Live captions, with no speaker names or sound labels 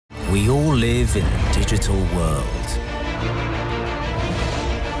We all live in a digital world.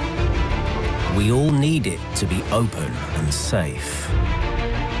 We all need it to be open and safe.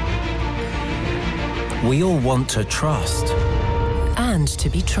 We all want to trust. And to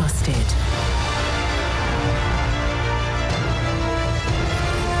be trusted.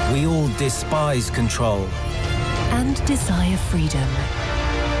 We all despise control. And desire freedom.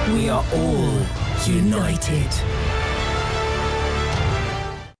 We are all united.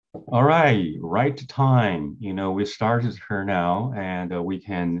 All right time. We started here now, and we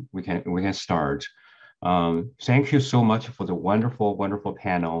can start. Thank you so much for the wonderful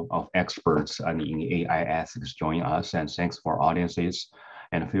panel of experts in AI ethics joining us, and thanks for audiences.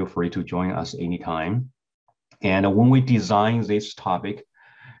 And feel free to join us anytime. And when we designed this topic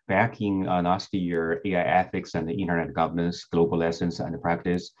back in last year, AI ethics and the internet governance, global lessons and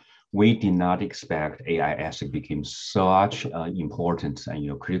practice, we did not expect AI ethics became such an important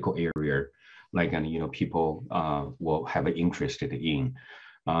and critical area, like people will have an interest in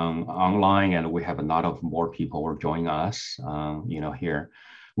online, and we have a lot of more people who are joining us, here.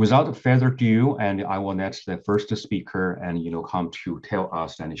 Without further ado, and I will let the first speaker and come to tell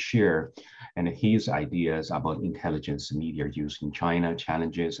us and share and his ideas about intelligence media use in China,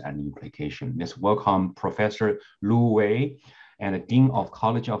 challenges and implications. Let's welcome Professor Lu Wei, and Dean of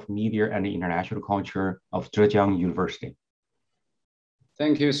College of Media and International Culture of Zhejiang University.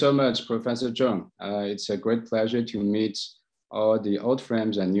 Thank you so much, Professor Zheng. It's a great pleasure to meet all the old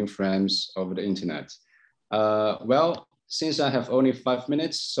friends and new friends over the internet. Well, since I have only 5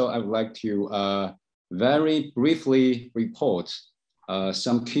 minutes, so I would like to very briefly report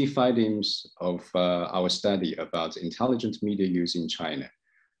some key findings of our study about intelligent media use in China.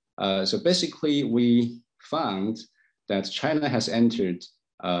 So basically, we found that China has entered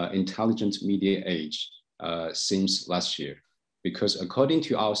intelligent media age since last year, because according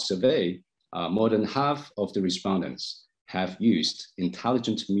to our survey, more than half of the respondents have used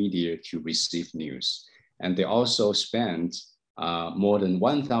intelligent media to receive news. And they also spent more than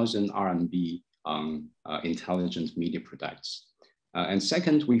 1,000 RMB on intelligent media products. And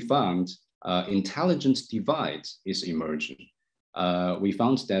second, we found intelligent divide is emerging. We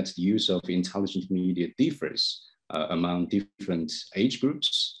found that the use of intelligent media differs among different age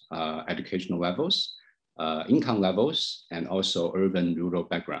groups, educational levels, income levels, and also urban rural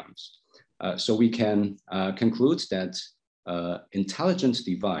backgrounds. So we can conclude that intelligence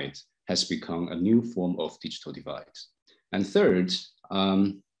divide has become a new form of digital divide. And third,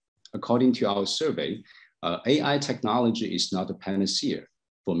 according to our survey, AI technology is not a panacea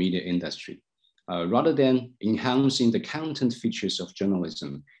for media industry. Rather than enhancing the content features of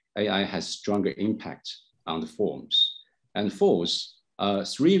journalism, AI has stronger impact on the forms. And fourth,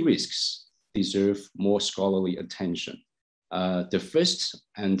 3 risks deserve more scholarly attention. The first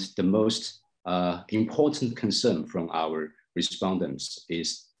and the most important concern from our respondents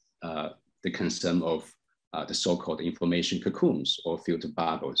is the concern of the so-called information cocoons or filter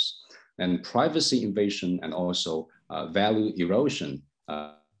bubbles, and privacy invasion and also value erosion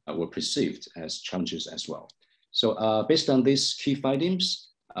were perceived as challenges as well. So based on these key findings,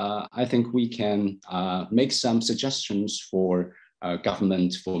 I think we can make some suggestions for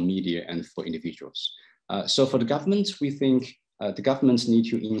government, for media, and for individuals. So for the government, we think the governments need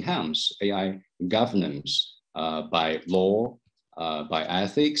to enhance AI governance by law, by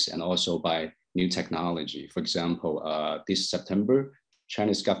ethics, and also by new technology. For example, this September,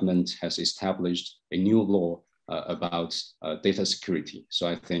 Chinese government has established a new law about data security. So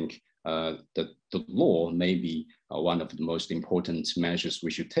I think that the law may be one of the most important measures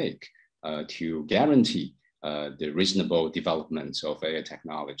we should take to guarantee the reasonable development of AI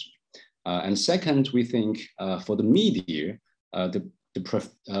technology. And second, we think for the media,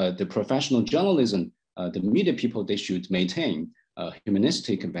 the professional journalism, the media people, they should maintain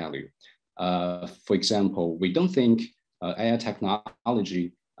humanistic value. For example, we don't think AI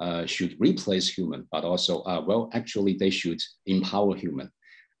technology should replace human, but also, well, actually they should empower human.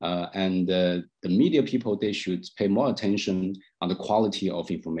 And the media people, they should pay more attention on the quality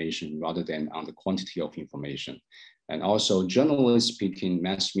of information rather than on the quantity of information. And also journalists speaking,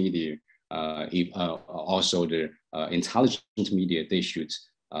 mass media, also the intelligent media, they should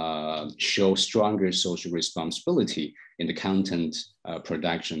show stronger social responsibility in the content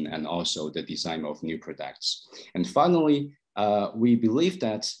production and also the design of new products. And finally, we believe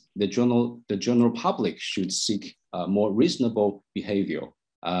that the general public should seek more reasonable behavior.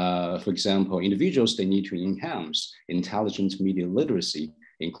 For example, individuals, they need to enhance intelligent media literacy,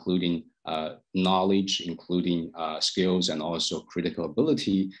 including knowledge, including skills and also critical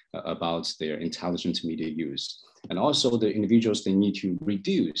ability about their intelligent media use. And also the individuals, they need to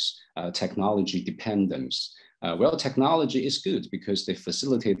reduce technology dependence. Well, technology is good because they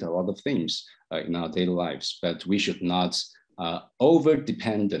facilitate a lot of things in our daily lives, but we should not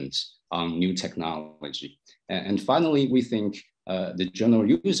over-dependent on new technology. And finally, we think the general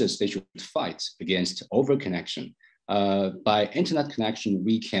users, they should fight against over-connection. By internet connection,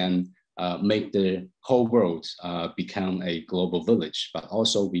 we can make the whole world become a global village, but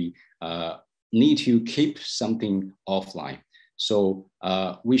also we need to keep something offline. So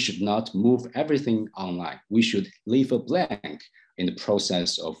we should not move everything online. We should leave a blank in the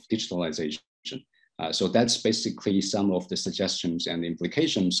process of digitalization. So that's basically some of the suggestions and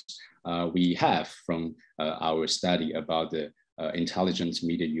implications we have from our study about the intelligent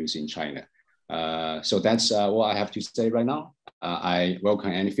media use in China. So that's what I have to say right now. I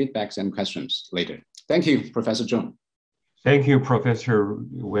welcome any feedbacks and questions later. Thank you, Professor Zhong. Thank you, Professor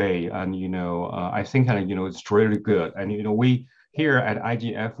Wei. And, I think, it's really good. And, we here at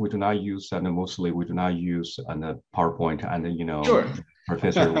IGF, we do not use, and mostly we do not use the PowerPoint. And, sure.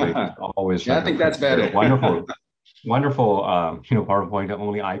 Professor Wei always. Yeah, I think that's better. Wonderful, wonderful, PowerPoint that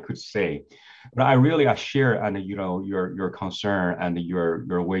only I could say. But I really share and your concern and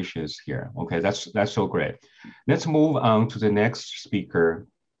your wishes here. Okay, that's so great. Let's move on to the next speaker,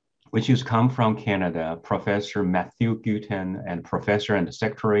 which is come from Canada, Professor Matthew Guton, and Professor and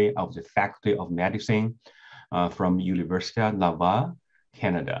Secretary of the Faculty of Medicine from Université Laval,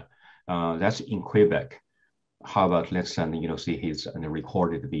 Canada. That's in Quebec. How about let's see his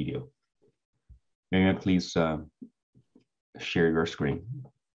recorded video. May I please share your screen,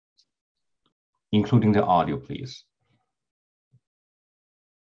 including the audio, please.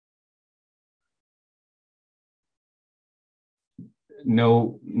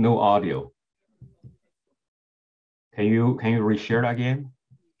 No audio. Can you reshare it again?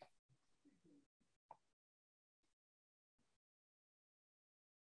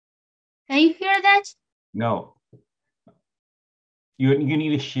 Can you hear that? No. You need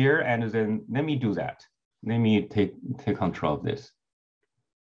to share, and then let me do that. Let me take control of this.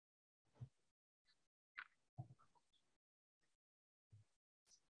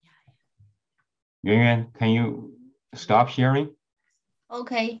 Yuan, can you stop sharing?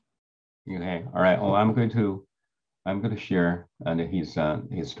 Okay. Okay. All right. Oh, I'm going to share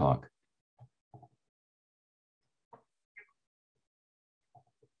his talk.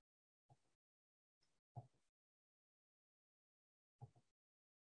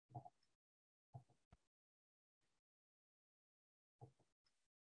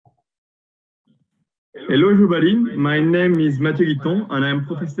 Hello everybody, my name is Mathieu Guiton and I'm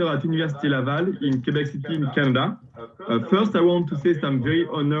professor at Université Laval in Quebec City in Canada. First, I want to say that I'm very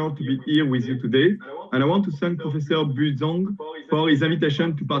honored to be here with you today, and I want to thank Professor Buzong for his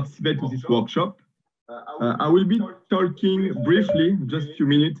invitation to participate to this workshop. I will be talking briefly, just a few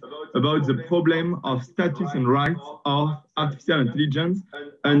minutes, about the problem of status and rights of artificial intelligence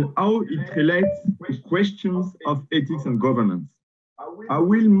and how it relates to questions of ethics and governance. I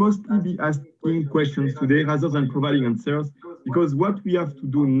will mostly be asking questions today rather than providing answers, because what we have to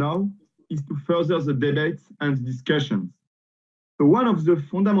do now is to further the debates and discussions. So one of the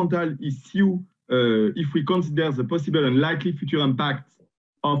fundamental issues, if we consider the possible and likely future impacts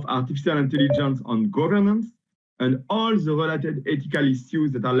of artificial intelligence on governance and all the related ethical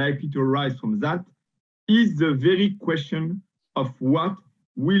issues that are likely to arise from that, is the very question of what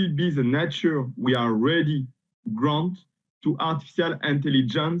will be the nature we are ready to grant to artificial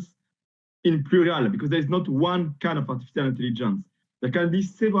intelligence in plural, because there is not one kind of artificial intelligence. There can be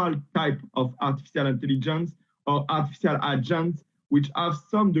several types of artificial intelligence or artificial agents which have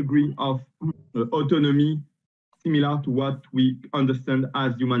some degree of autonomy similar to what we understand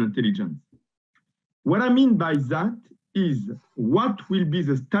as human intelligence. What I mean by that is what will be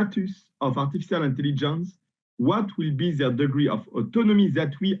the status of artificial intelligence, what will be their degree of autonomy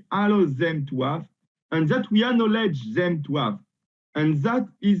that we allow them to have, and that we acknowledge them to have. And that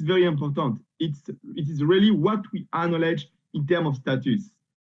is very important. It is really what we acknowledge in terms of status.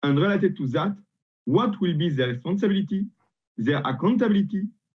 And related to that, what will be their responsibility, their accountability,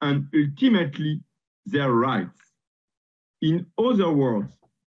 and ultimately their rights. In other words,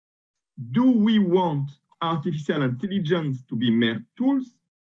 do we want artificial intelligence to be mere tools?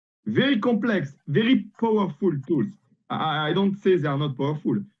 Very complex, very powerful tools. I don't say they are not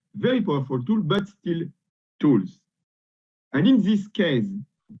powerful. Very powerful tool, but still tools. And in this case,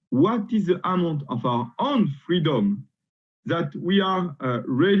 what is the amount of our own freedom that we are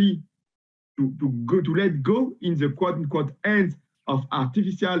ready to let go in the quote-unquote hands of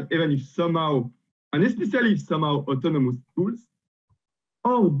artificial, even if somehow, and especially if somehow autonomous tools?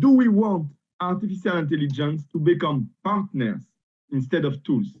 Or do we want artificial intelligence to become partners instead of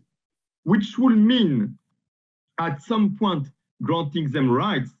tools, which will mean at some point granting them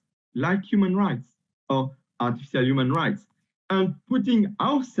rights like human rights or artificial human rights, and putting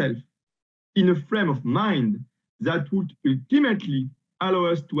ourselves in a frame of mind that would ultimately allow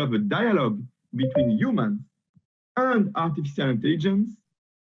us to have a dialogue between humans and artificial intelligence.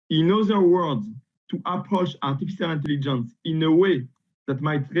 In other words, to approach artificial intelligence in a way that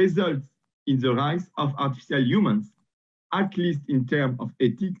might result in the rise of artificial humans, at least in terms of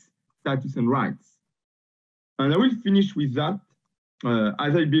ethics, status, and rights. And I will finish with that,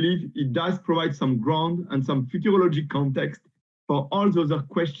 as I believe it does provide some ground and some futurologic context for all the other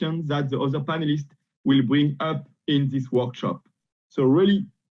questions that the other panelists will bring up in this workshop. So really,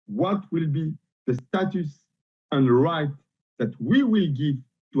 what will be the status and right that we will give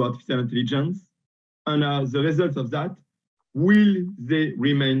to artificial intelligence? And as a result of that, will they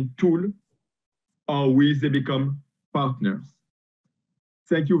remain tools or will they become partners?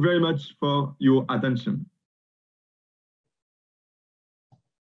 Thank you very much for your attention.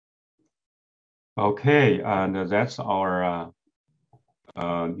 Okay, and that's our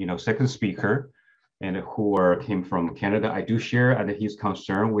second speaker, and who came from Canada. I do share his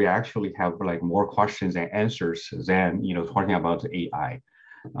concern. We actually have like more questions and answers than talking about AI.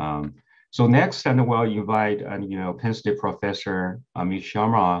 So next, and we'll invite Penn State professor Amit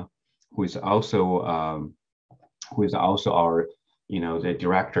Sharma, who is also our the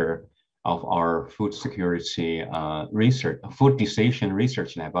director of our food security research, food decision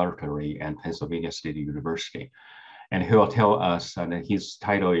research laboratory at Pennsylvania State University. And he will tell us, and his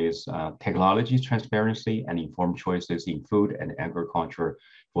title is Technology Transparency and Informed Choices in Food and Agriculture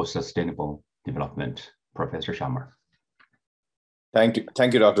for Sustainable Development. Professor Sharma. Thank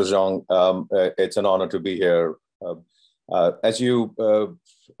you, Dr. Zhang. It's an honor to be here. As you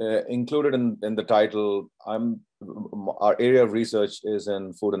included in the title, our area of research is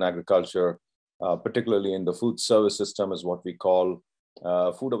in food and agriculture, particularly in the food service system is what we call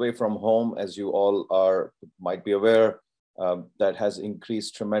food away from home. As you all might be aware, that has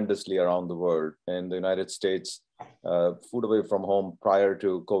increased tremendously around the world. In the United States, food away from home prior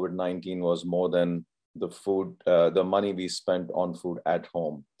to COVID-19 was more than the money we spent on food at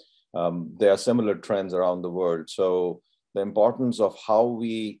home. There are similar trends around the world. So the importance of how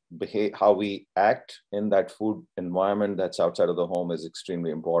we behave, how we act in that food environment that's outside of the home is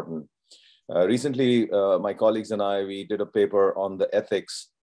extremely important. Recently, my colleagues and I, we did a paper on the ethics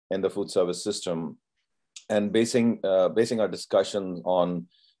in the food service system, and basing our discussion on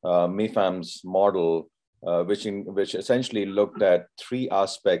MEFAM's model, which essentially looked at three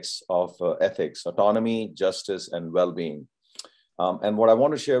aspects of ethics: autonomy, justice, and well-being. And what I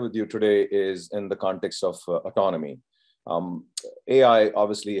want to share with you today is in the context of autonomy. AI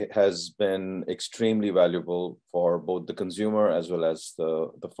obviously has been extremely valuable for both the consumer as well as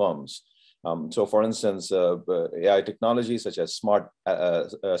the firms. So for instance, AI technologies such as smart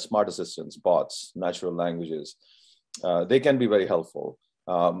assistants, bots, natural languages, they can be very helpful.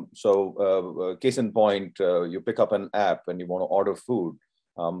 Case in point, you pick up an app and you want to order food.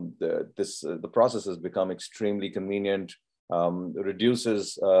 The process has become extremely convenient,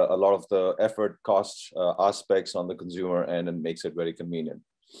 reduces a lot of the effort, cost aspects on the consumer end, and makes it very convenient.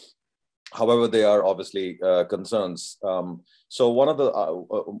 However, there are obviously concerns. So one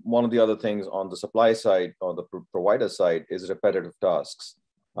of the other things on the supply side, or the provider side, is repetitive tasks.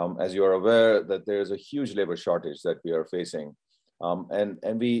 As you are aware, that there is a huge labor shortage that we are facing.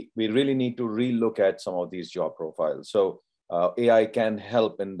 And we really need to relook at some of these job profiles. So AI can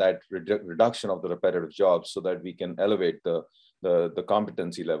help in that reduction of the repetitive jobs so that we can elevate the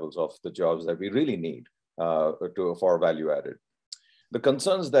competency levels of the jobs that we really need for value added. The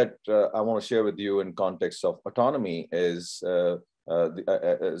concerns that I want to share with you in context of autonomy is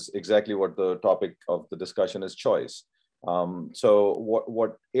exactly what the topic of the discussion is: choice. So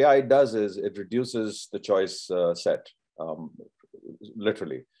what AI does is it reduces the choice set,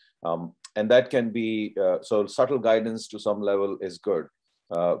 literally. And that can be, so subtle guidance to some level is good,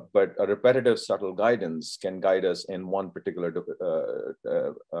 but a repetitive subtle guidance can guide us in one particular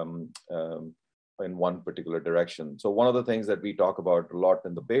direction. So one of the things that we talk about a lot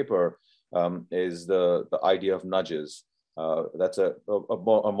in the paper is the idea of nudges. That's a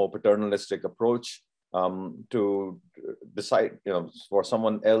more paternalistic approach to decide, for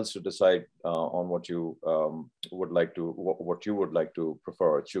someone else to decide on what you would like to prefer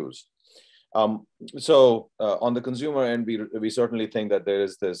or choose. So on the consumer end, we certainly think that there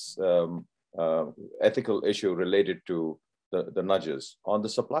is this ethical issue related to the nudges. On the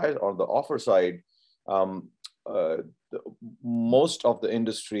supply or the offer side, most of the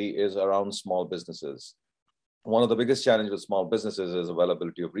industry is around small businesses. One of the biggest challenges with small businesses is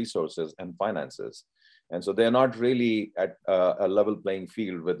availability of resources and finances. And so they're not really at a level playing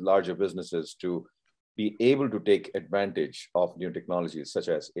field with larger businesses to be able to take advantage of new technologies such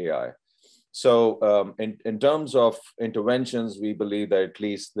as AI. So in terms of interventions, we believe that at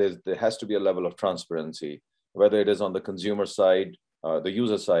least there has to be a level of transparency, whether it is on the consumer side, the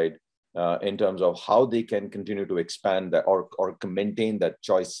user side, in terms of how they can continue to expand that or maintain that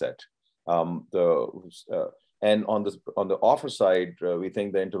choice set. And on the offer side, we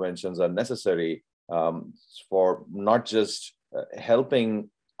think the interventions are necessary for not just helping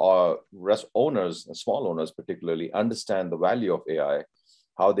owners, small owners particularly, understand the value of AI,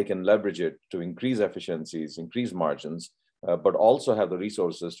 how they can leverage it to increase efficiencies, increase margins, but also have the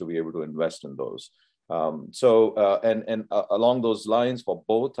resources to be able to invest in those. Along those lines for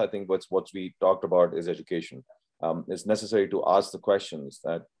both, I think what we talked about is education. It's necessary to ask the questions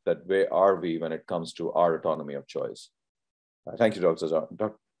that where are we when it comes to our autonomy of choice. Thank you, Dr.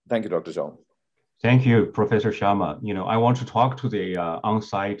 Zhang. Thank you, Dr. Zhang. Thank you, Professor Sharma. I want to talk to the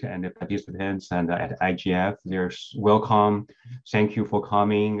on-site and the participants and at IGF. They're welcome. Thank you for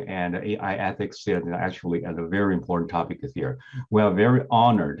coming. And AI ethics is actually a very important topic here. We are very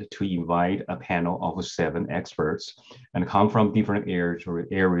honored to invite a panel of 7 experts and come from different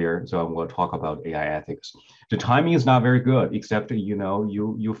areas. So we'll talk about AI ethics. The timing is not very good, except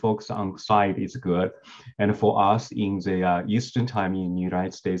you folks on site is good. And for us in the Eastern time in the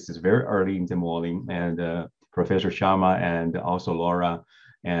United States, it's very early in the morning. And Professor Sharma and also Laura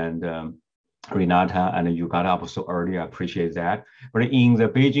and Renata, and you got up so early, I appreciate that. But in the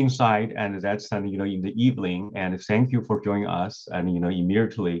Beijing side, and that's in the evening, and thank you for joining us, and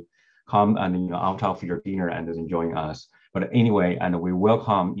immediately come and out of your dinner and join us. But anyway, and we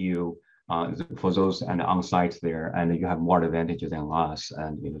welcome you for those and on site there, and you have more advantages than us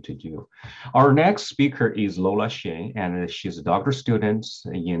and to do. Our next speaker is Lola Shen, and she's a doctoral student,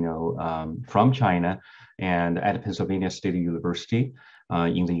 from China and at Pennsylvania State University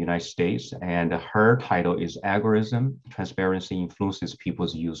in the United States. And her title is Algorithm Transparency Influences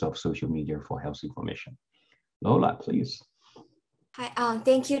People's Use of Social Media for Health Information. Lola, please. Hi,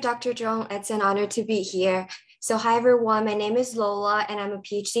 thank you, Dr. Zhang. It's an honor to be here. So hi, everyone. My name is Lola, and I'm a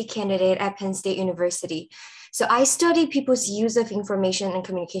PhD candidate at Penn State University. So I study people's use of information and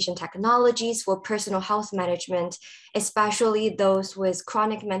communication technologies for personal health management, especially those with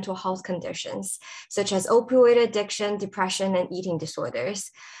chronic mental health conditions, such as opioid addiction, depression, and eating disorders.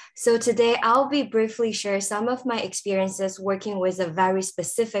 So today I'll be briefly share some of my experiences working with a very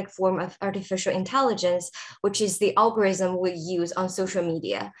specific form of artificial intelligence, which is the algorithm we use on social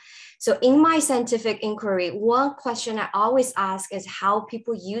media. So in my scientific inquiry, one question I always ask is how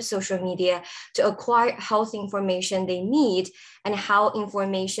people use social media to acquire health information they need and how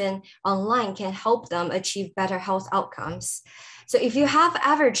information online can help them achieve better health outcomes. So if you have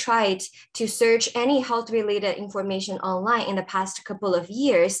ever tried to search any health-related information online in the past couple of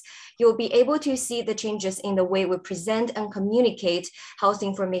years, you'll be able to see the changes in the way we present and communicate health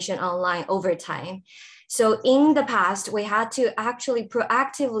information online over time. So in the past, we had to actually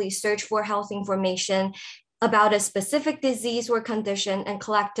proactively search for health information about a specific disease or condition and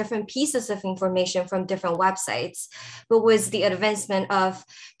collect different pieces of information from different websites. But with the advancement of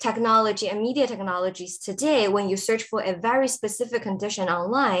technology and media technologies today, when you search for a very specific condition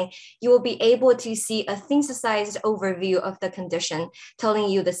online, you will be able to see a synthesized overview of the condition, telling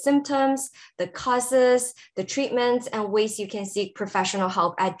you the symptoms, the causes, the treatments, and ways you can seek professional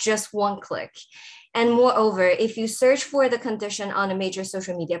help at just one click. And moreover, if you search for the condition on a major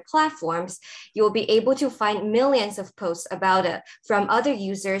social media platforms, you will be able to find millions of posts about it from other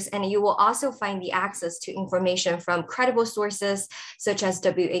users, and you will also find the access to information from credible sources such as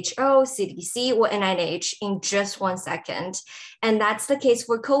WHO, CDC, or NIH in just 1 second. And that's the case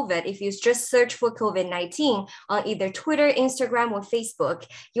for COVID. If you just search for COVID-19 on either Twitter, Instagram, or Facebook,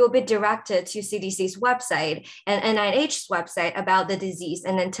 you'll be directed to CDC's website and NIH's website about the disease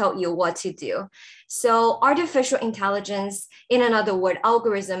and then tell you what to do. So artificial intelligence, in another word,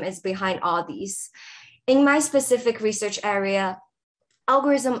 algorithm, is behind all these. In my specific research area,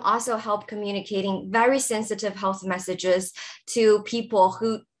 algorithm also help communicating very sensitive health messages to people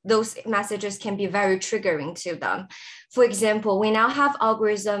who those messages can be very triggering to them. For example, we now have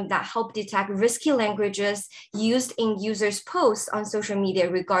algorithms that help detect risky languages used in users' posts on social media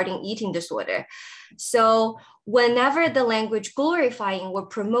regarding eating disorder. So whenever the language glorifying or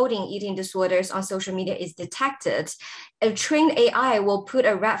promoting eating disorders on social media is detected, a trained AI will put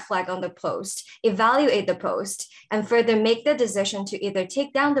a red flag on the post, evaluate the post, and further make the decision to either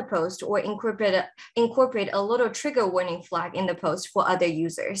take down the post or incorporate a little trigger warning flag in the post for other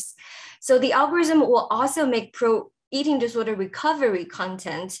users. So the algorithm will also make eating disorder recovery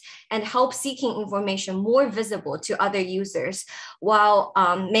content and help seeking information more visible to other users, while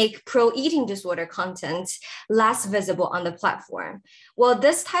make pro-eating disorder content less visible on the platform. Well,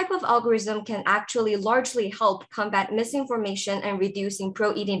 this type of algorithm can actually largely help combat misinformation and reducing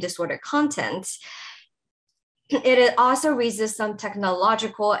pro-eating disorder content. It also raises some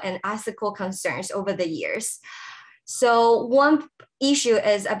technological and ethical concerns over the years. So one issue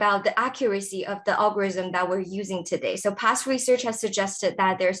is about the accuracy of the algorithm that we're using today. So past research has suggested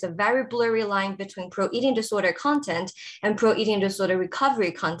that there's a very blurry line between pro-eating disorder content and pro-eating disorder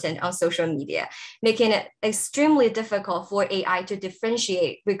recovery content on social media, making it extremely difficult for AI to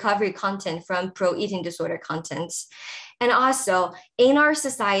differentiate recovery content from pro-eating disorder content. And also, in our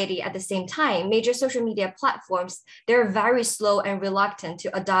society at the same time, major social media platforms, they're very slow and reluctant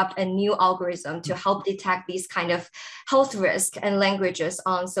to adopt a new algorithm to help detect these kind of health risks and languages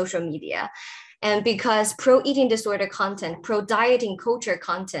on social media. And because pro-eating disorder content, pro-dieting culture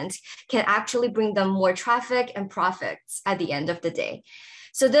content can actually bring them more traffic and profits at the end of the day.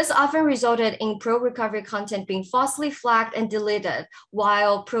 So this often resulted in pro-recovery content being falsely flagged and deleted,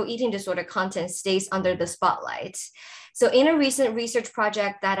 while pro-eating disorder content stays under the spotlight. So in a recent research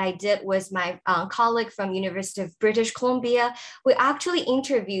project that I did with my colleague from University of British Columbia, we actually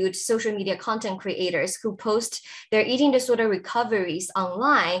interviewed social media content creators who post their eating disorder recoveries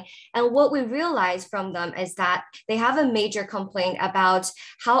online. And what we realized from them is that they have a major complaint about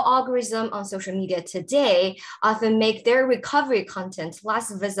how algorithms on social media today often make their recovery content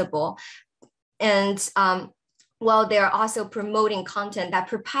less visible. And while they're also promoting content that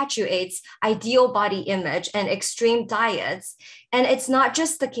perpetuates ideal body image and extreme diets. And it's not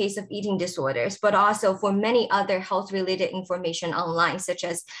just the case of eating disorders, but also for many other health-related information online, such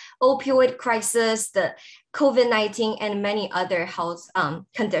as opioid crisis, the COVID-19, and many other health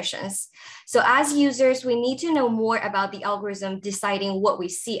conditions. So as users, we need to know more about the algorithm deciding what we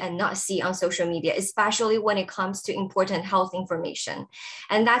see and not see on social media, especially when it comes to important health information.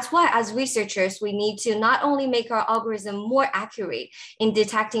 And that's why as researchers, we need to not only make our algorithm more accurate in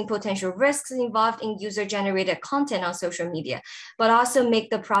detecting potential risks involved in user-generated content on social media, but also make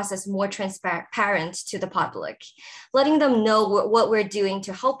the process more transparent to the public, letting them know what we're doing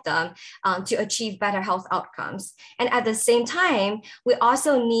to help them to achieve better health outcomes. And at the same time, we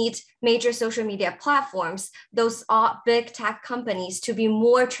also need major social media platforms, those big tech companies, to be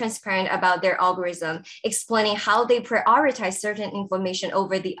more transparent about their algorithm, explaining how they prioritize certain information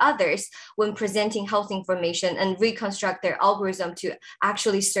over the others when presenting health information, and reconstruct their algorithm to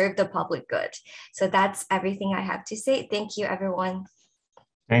actually serve the public good. So that's everything I have to say. Thank you, everyone.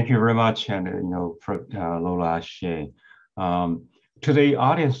 Thank you very much, and for Lola Xie. To the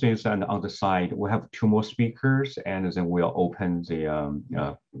audiences and on the side, we have two more speakers, and then we'll open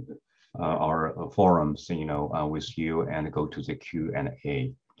the our forums, with you, and go to the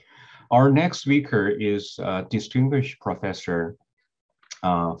Q&A. Our next speaker is a distinguished professor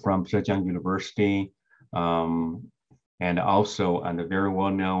from Zhejiang University, and also a very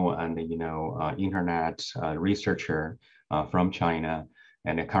well-known and internet researcher from China.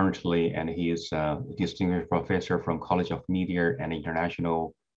 And currently, he is a distinguished professor from College of Media and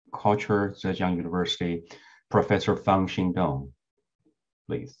International Culture, Zhejiang University, Professor Fang Xingdong,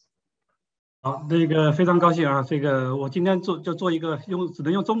 please. 好，非常高兴啊，我今天就做一个只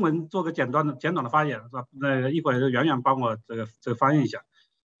能用中文做个简短的发言，是吧？一会儿圆圆帮我这个翻译一下。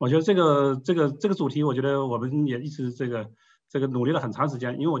我觉得这个主题，我觉得我们也一直这个努力了很长时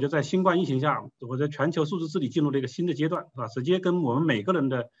间，因为我觉得在新冠疫情下，我觉得全球数字治理进入了一个新的阶段，是吧？直接跟我们每个人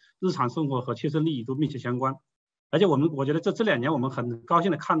的日常生活和切身利益都密切相关。而且我觉得这2年我们很高兴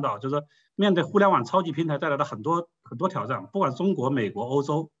的看到，就是说面对互联网超级平台带来的很多挑战，不管中国、美国、欧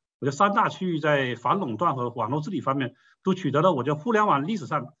洲。我觉得3大区域在反垄断和网络治理方面都取得了我觉得互联网历史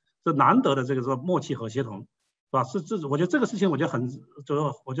上是难得的这个默契和协同，是吧？我觉得这个事情我觉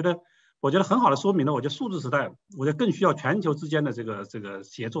得很好的说明了，我觉得数字时代我觉得更需要全球之间的这个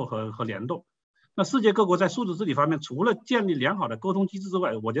协作和联动。那世界各国在数字治理方面，除了建立良好的沟通机制之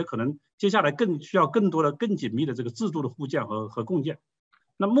外，我觉得可能接下来更需要更多的更紧密的这个制度的互鉴和共建。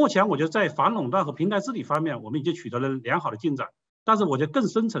那目前我觉得在反垄断和平台治理方面，我们已经取得了良好的进展。但是我觉得更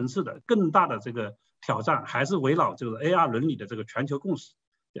深层次的、更大的这个挑战，还是围绕这个 AR 伦理的这个全球共识，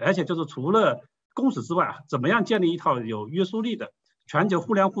而且就是除了共识之外，怎么样建立一套有约束力的全球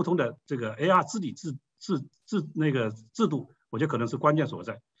互联互通的这个 AR治理制度，我觉得可能是关键所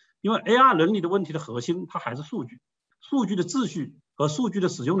在。因为 AR 伦理的问题的核心，它还是数据，数据的秩序和数据的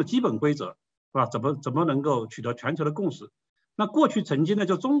使用的基本规则，是吧？怎么能够取得全球的共识？那过去曾经呢，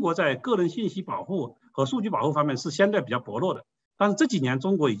就中国在个人信息保护和数据保护方面是相对比较薄弱的，但是这几年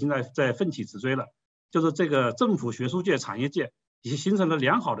中国已经在奋起直追了，就是这个政府、学术界、产业界已经形成了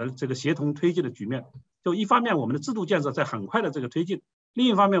良好的这个协同推进的局面。就一方面，我们的制度建设在很快的这个推进；另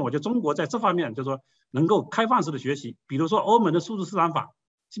一方面，我觉得中国在这方面就是说能够开放式的学习，比如说欧盟的数字市场法，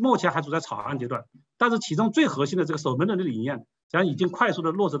目前还处在草案阶段，但是其中最核心的这个守门人的理念，实际上已经快速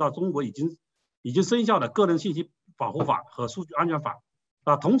的落实到中国已经生效的个人信息保护法和数据安全法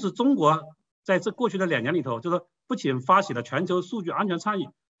啊。同时，中国在这过去的2年里头，就是不仅发起了全球数据安全倡议，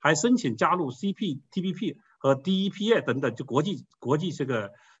还申请加入 CPTPP 和 DEPA 等等就国际这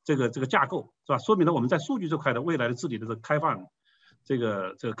个架构，是吧？说明了我们在数据这块的未来的治理的这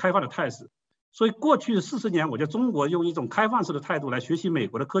个开放的态势。所以过去40年，我觉得中国用一种开放式的态度来学习美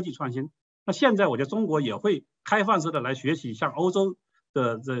国的科技创新。那现在我觉得中国也会开放式的来学习像欧洲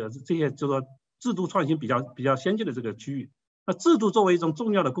的这些就是说制度创新比较先进的这个区域。那制度作为一种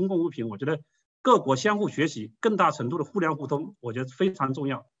重要的公共物品，我觉得各国相互学习、更大程度的互联互通，我觉得非常重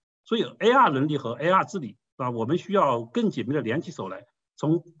要。所以 AR 伦理和 AR 治理，是吧？我们需要更紧密的联起手来，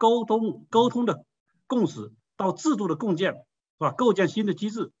从沟通的共识到制度的共建，是吧？构建新的机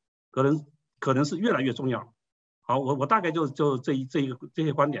制，可能是越来越重要。好，我大概就这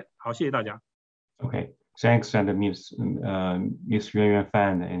些观点。好，谢谢大家。Okay, thanks, and Miss Yuan Yuan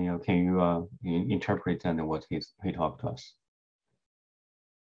Fan, and can you interpret and what he talked to us?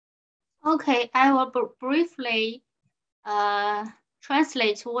 Okay, I will briefly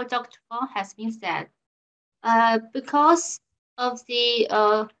translate what Dr. Fang has been said. Because of the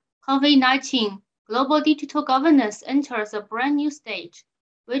COVID-19, global digital governance enters a brand new stage,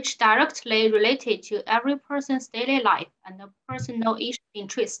 which directly related to every person's daily life and personal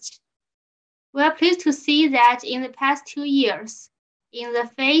interests. We are pleased to see that in the past 2 years, in the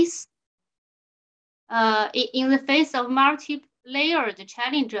face of multi-layered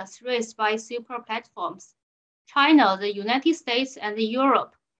challenges raised by super platforms, China, the United States, and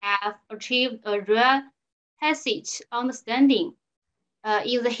Europe have achieved a rare tacit understanding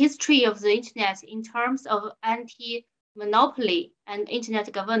in the history of the Internet in terms of anti-monopoly and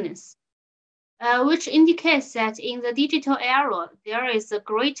Internet governance, which indicates that in the digital era, there is a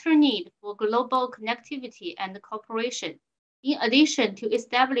greater need for global connectivity and cooperation. In addition to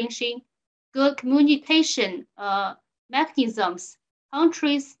establishing good communication mechanisms,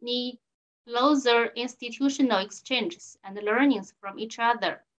 countries need closer institutional exchanges and learnings from each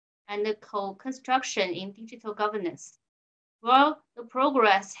other and co-construction in digital governance. While the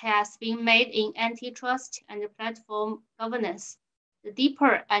progress has been made in antitrust and platform governance, the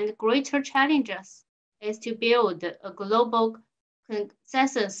deeper and greater challenges is to build a global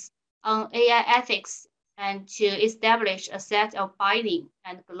consensus on AI ethics and to establish a set of binding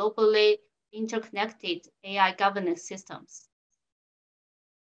and globally interconnected AI governance systems.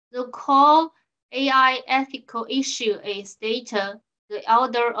 The core AI ethical issue is data, the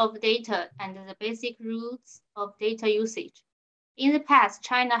order of data, and the basic rules of data usage. In the past,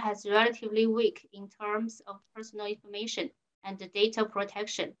 China has relatively weak in terms of personal information and data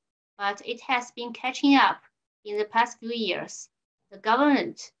protection, but it has been catching up in the past few years. The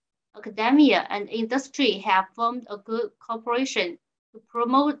government, academia, and industry have formed a good cooperation to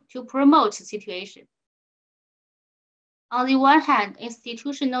promote the situation. On the one hand,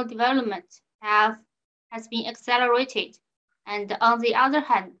 institutional development has been accelerated, and on the other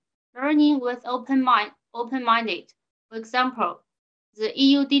hand, learning with open-minded. For example, the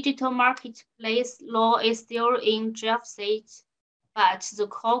EU digital marketplace law is still in draft stage, but the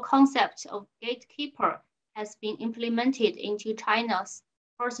core concept of gatekeeper has been implemented into China's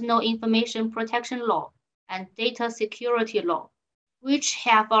personal information protection law and data security law, which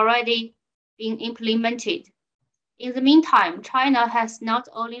have already been implemented. In the meantime, China has not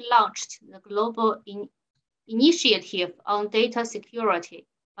only launched the global initiative on data security,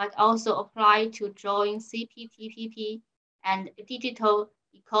 but also applied to join CPTPP and Digital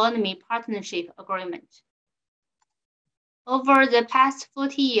Economy Partnership Agreement. Over the past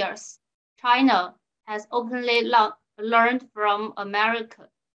 40 years, China has openly learned from America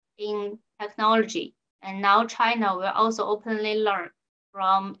in technology, and now China will also openly learn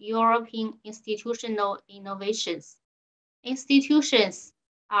from European institutional innovations. Institutions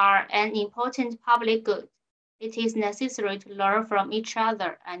are an important public good. It is necessary to learn from each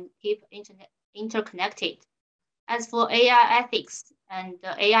other and keep interconnected. As for AI ethics and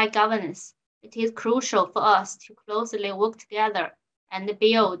AI governance, it is crucial for us to closely work together and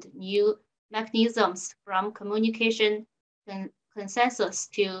build new mechanisms from communication consensus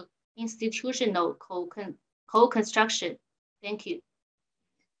to institutional co-construction. Thank you.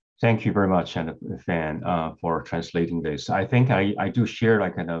 Thank you very much, and Fan, for translating this. I think I do share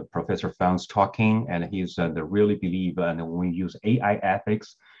like Professor Fan's talking, and he's really believe and when we use AI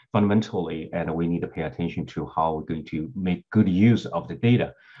ethics fundamentally, and we need to pay attention to how we're going to make good use of the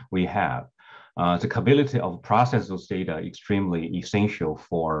data we have. The capability of process those data extremely essential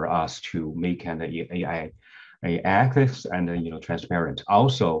for us to make an AI ethics and transparent.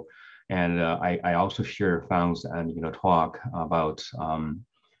 Also, and I also share Fan's and talk about.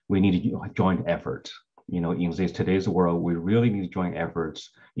 We need a joint effort. In today's world, we really need joint efforts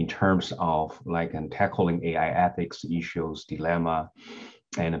in terms of tackling AI ethics issues, dilemma,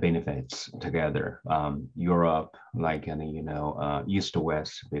 and benefits together. Europe, East to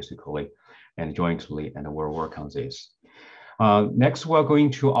West, basically, and jointly, and we'll work on this. Next, we're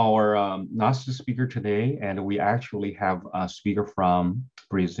going to our last speaker today, and we actually have a speaker from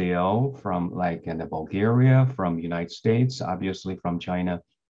Brazil, from Bulgaria, from United States, obviously from China,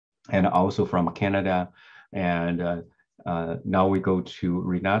 and also from Canada. And now we go to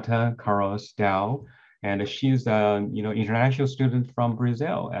Renata Carlos Dow, and she's an international student from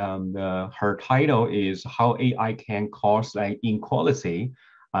Brazil. And her title is How AI Can Cause Inequality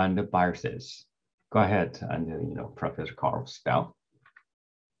and Biases. Go ahead, and Professor Carlos Dow.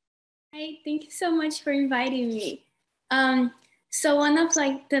 Hi, thank you so much for inviting me. So one of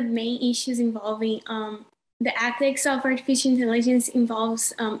the main issues involving the ethics of artificial intelligence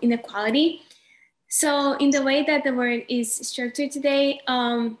involves inequality. So in the way that the world is structured today,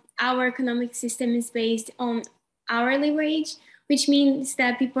 our economic system is based on hourly wage, which means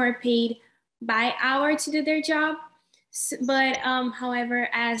that people are paid by hour to do their job. But however,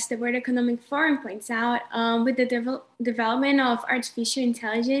 as the World Economic Forum points out, with the development of artificial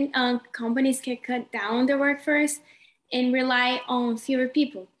intelligence, companies can cut down their workforce and rely on fewer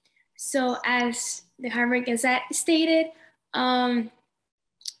people. So as the Harvard Gazette stated,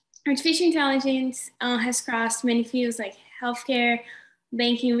 artificial intelligence has crossed many fields like healthcare,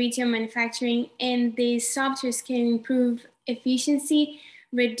 banking, retail, manufacturing, and these softwares can improve efficiency,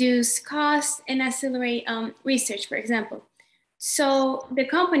 reduce costs, and accelerate research, for example. So the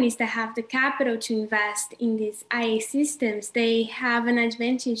companies that have the capital to invest in these AI systems, they have an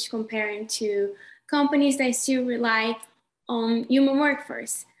advantage comparing to companies that still rely on human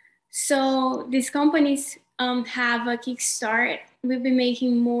workforce. So these companies have a kickstart. We'll be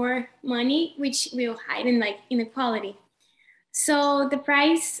making more money, which will heighten inequality. So the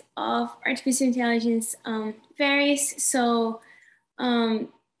price of artificial intelligence varies. So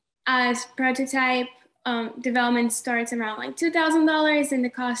as prototype development starts around $2,000, and the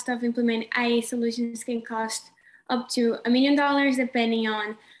cost of implementing AI solutions can cost up to $1 million, depending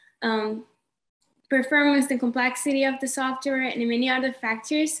on performance, the complexity of the software, and many other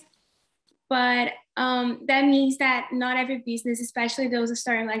factors. But that means that not every business, especially those that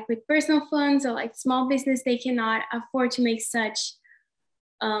start with personal funds or small business, they cannot afford to make such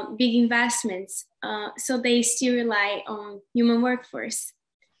big investments. So they still rely on human workforce.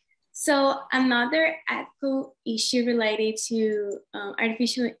 So another ethical issue related to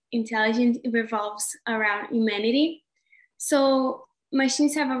artificial intelligence revolves around humanity. So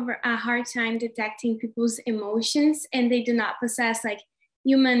machines have a hard time detecting people's emotions, and they do not possess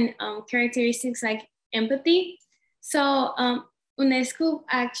human characteristics like empathy. So UNESCO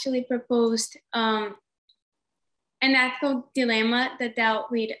actually proposed an ethical dilemma that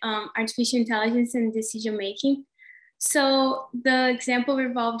dealt with artificial intelligence and decision making. So the example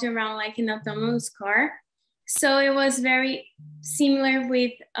revolved around an autonomous car. So it was very similar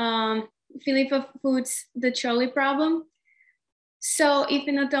with Philippa Foot's The Trolley Problem. So if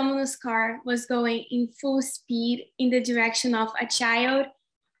an autonomous car was going in full speed in the direction of a child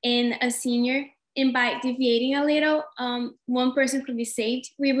and a senior, and by deviating a little, one person could be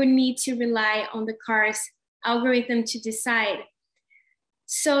saved, we would need to rely on the car's algorithm to decide.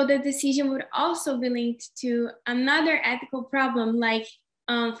 So the decision would also be linked to another ethical problem,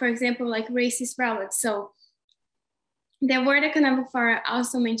 for example, racist ballots. So the World Economic Forum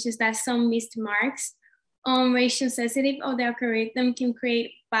also mentions that some missed marks on racial sensitive of the algorithm can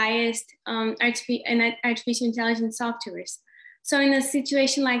create biased artificial intelligence softwares. So in a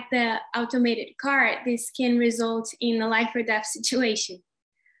situation like the automated car, this can result in a life or death situation.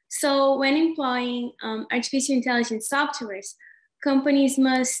 So when employing artificial intelligence softwares, companies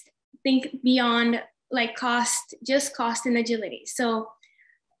must think beyond cost and agility. So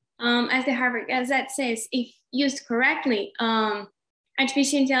as the Harvard Gazette says, if used correctly,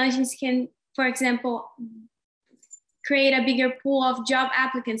 artificial intelligence can, for example, create a bigger pool of job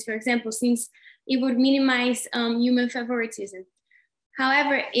applicants, for example, since it would minimize human favoritism.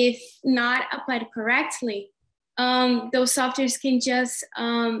 However, if not applied correctly, those softwares can just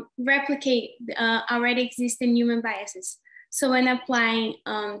replicate already existing human biases. So when applying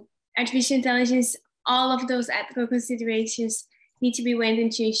artificial intelligence, all of those ethical considerations need to be weighed in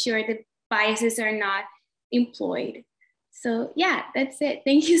to ensure that biases are not employed. So yeah, that's it.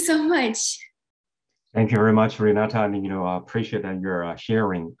 Thank you so much. Thank you very much, Renata, and appreciate your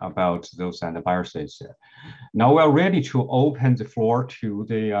sharing about those biases. Now we're ready to open the floor to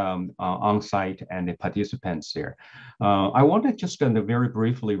the on-site and the participants here. I want to just very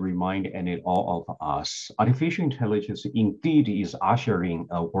briefly remind all of us, artificial intelligence indeed is ushering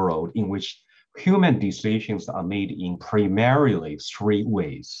a world in which human decisions are made in primarily three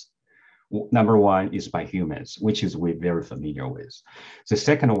ways. Number one is by humans, which is we're very familiar with. The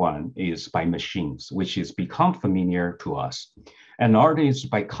second one is by machines, which is become familiar to us. Another is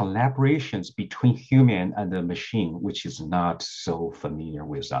by collaborations between human and the machine, which is not so familiar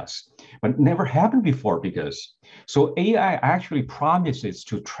with us, but never happened before because, so AI actually promises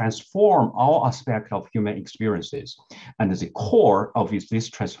to transform all aspects of human experiences. And the core of this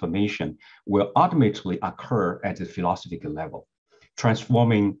transformation will ultimately occur at the philosophical level,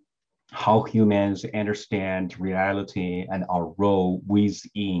 transforming how humans understand reality and our role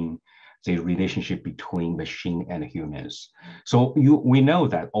within the relationship between machine and humans. So we know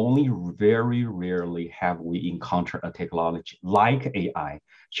that only very rarely have we encountered a technology like AI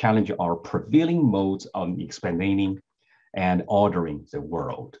challenge our prevailing modes of explaining and ordering the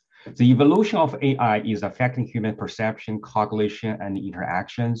world. The evolution of AI is affecting human perception, cognition, and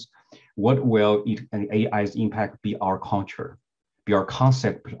interactions. What will AI's impact be our culture? Be our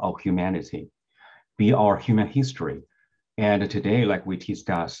concept of humanity, be our human history, and today, like we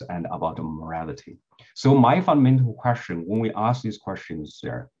discussed, and about morality. So my fundamental question, when we ask these questions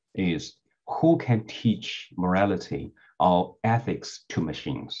there, is who can teach morality or ethics to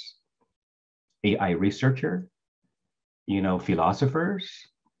machines? AI researcher, philosophers,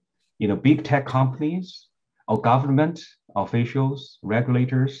 big tech companies, or government officials,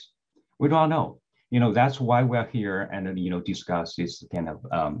 regulators? We don't know. That's why we're here and, discuss this kind of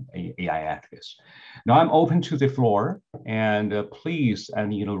AI ethics. Now I'm open to the floor and please,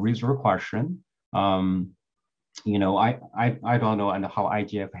 raise your question. I don't know and how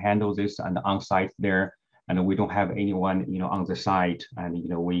IGF handles this and on site there, and we don't have anyone, on the site, and,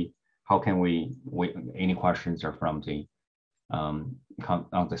 how can we any questions are from the,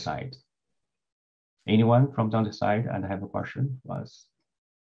 on the site? Anyone from on the side and have a question?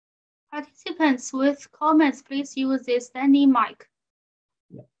 Participants with comments, please use the standing mic.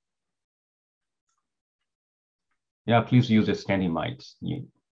 Yeah, please use the standing mics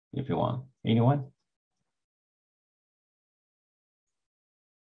if you want. Anyone?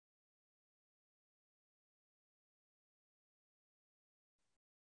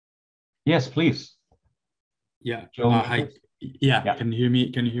 Yes, please. Yeah. Hi. Yeah. Can you hear me?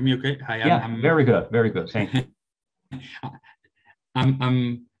 Can you hear me? Okay. Hi. I'm very good. Very good. Thank you.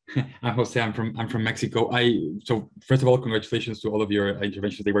 I'm Jose. I'm from Mexico. So first of all, congratulations to all of your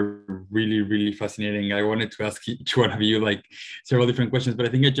interventions. They were really, really fascinating. I wanted to ask each one of you like several different questions, but I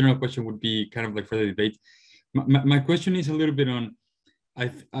think a general question would be kind of like for the debate. My question is a little bit on,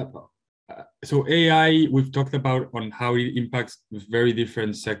 so AI, we've talked about on how it impacts very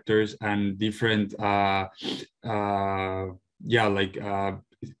different sectors and different,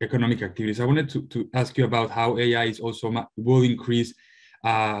 economic activities. I wanted to ask you about how AI is also will increase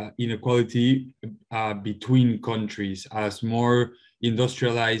inequality between countries as more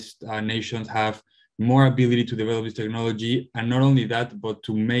industrialized nations have more ability to develop this technology, and not only that, but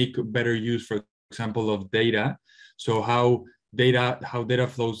to make better use, for example, of data. So how data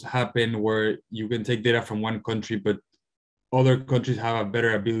flows happen where you can take data from one country, but other countries have a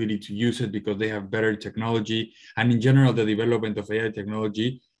better ability to use it because they have better technology. And in general, the development of AI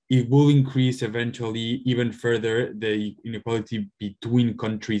technology, it will increase eventually even further the inequality between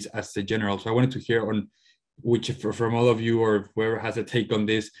countries as a general. So I wanted to hear on which from all of you or whoever has a take on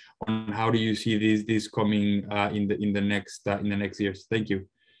this, on how do you see this coming in the next years? Thank you.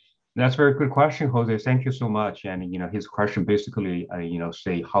 That's a very good question, Jose. Thank you so much. And his question basically,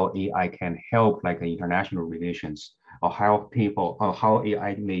 say how AI can help like international relations, or how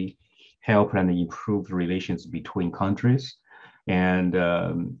AI may help and improve relations between countries. And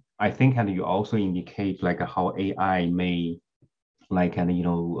I think, and you also indicate like how AI may like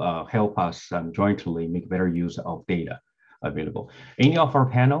help us jointly make better use of data available. Any of our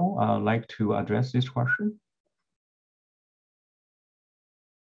panel like to address this question?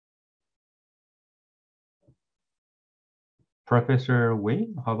 Professor Wei,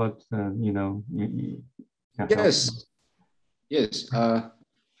 how about, Yes, yes.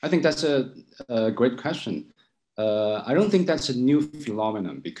 I think that's a great question. I don't think that's a new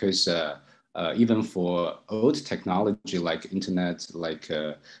phenomenon because even for old technology like internet, like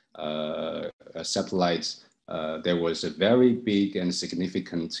satellites, there was a very big and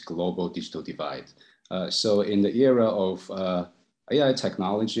significant global digital divide. So in the era of AI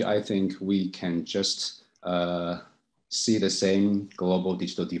technology, I think we can just see the same global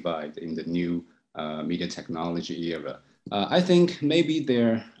digital divide in the new media technology era. I think maybe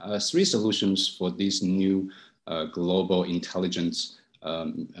there are three solutions for this new global intelligence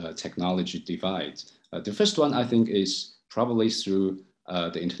technology divide. The first one, I think, is probably through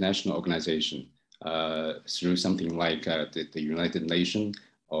the international organization, through something like the United Nations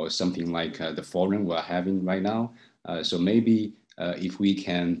or something like the forum we're having right now. So maybe if we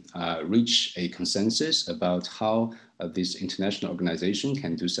can reach a consensus about how this international organization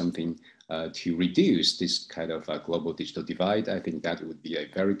can do something to reduce this kind of global digital divide, I think that would be a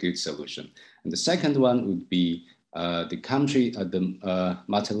very good solution. And the second one would be the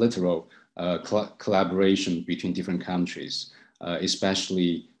multilateral collaboration between different countries,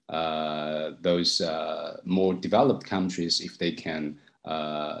 especially those more developed countries, if they can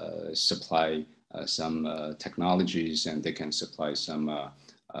supply some technologies and they can supply some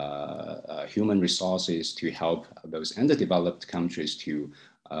human resources to help those underdeveloped countries to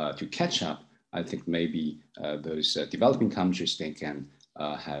catch up. I think maybe those developing countries, they can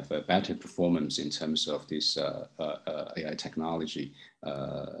have a better performance in terms of this AI technology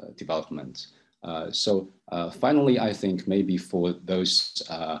development. So finally, I think maybe for those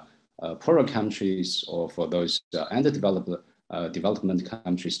poorer countries or for those underdeveloped development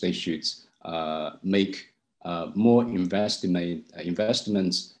countries, they should make more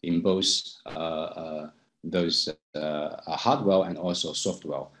investments in both those hardware and also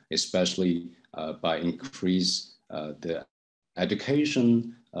software, especially by increase the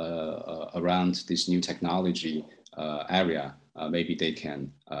education around this new technology area. Maybe they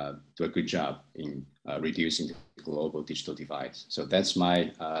can do a good job in reducing the global digital divide. So that's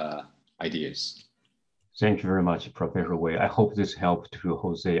my ideas. Thank you very much, Professor Wei. I hope this helped to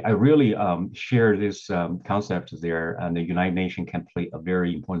Jose. I really share this concept there, and the United Nations can play a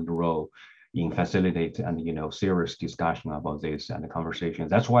very important role in facilitate and serious discussion about this and the conversation.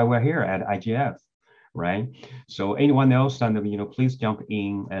 That's why we're here at IGF, right? So anyone else, and please jump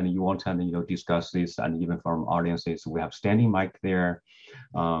in, and you want to discuss this, and even from audiences, we have standing mic there.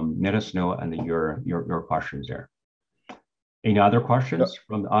 Let us know and your questions there. Any other questions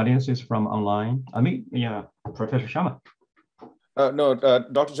from the audiences from online? I mean, yeah, Professor Sharma. No,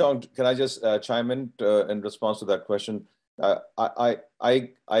 Dr. Zhang, can I just chime in response to that question? I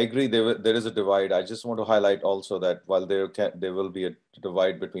agree there is a divide. I just want to highlight also that while there will be a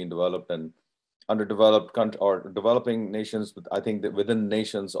divide between developed and underdeveloped or developing nations, but I think that within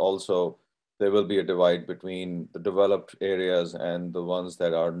nations also there will be a divide between the developed areas and the ones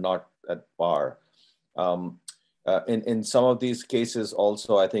that are not at par. In some of these cases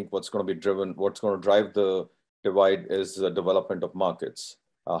also, I think what's going to drive the divide is the development of markets,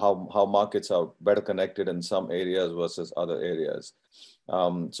 how markets are better connected in some areas versus other areas.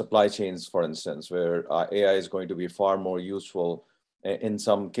 Supply chains, for instance, where AI is going to be far more useful in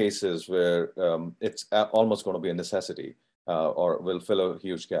some cases where it's almost going to be a necessity or will fill a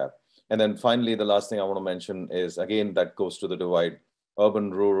huge gap. And then finally, the last thing I want to mention is, again, that goes to the divide.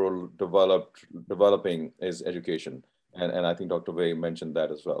 Urban, rural, developing is education. And I think Dr. Wei mentioned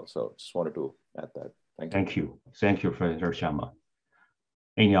that as well. So just wanted to add that. Thank you. Thank you, Professor Sharma.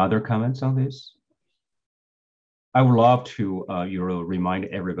 Any other comments on this? I would love to remind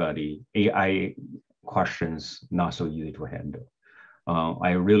everybody, AI questions not so easy to handle.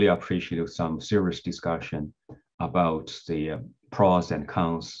 I really appreciate some serious discussion about the pros and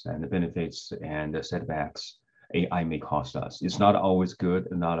cons and the benefits and the setbacks AI may cost us. It's not always good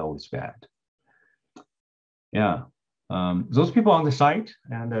and not always bad. Yeah, those people on the site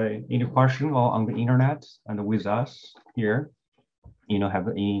and any question or on the internet and with us here, have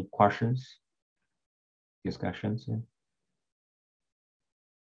any questions, discussions? Yeah.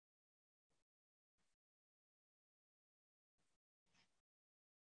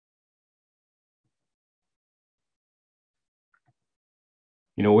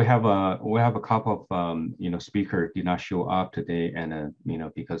 We have a couple of speakers did not show up today, and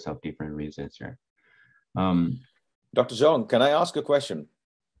because of different reasons here. Dr. Zhang, can I ask a question?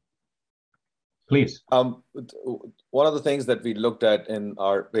 Please. One of the things that we looked at in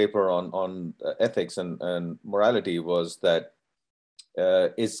our paper on ethics and morality was that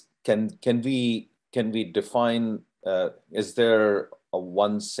can we define is there a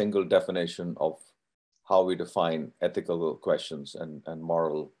one single definition of how we define ethical questions and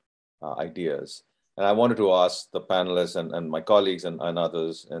moral ideas? And I wanted to ask the panelists and my colleagues and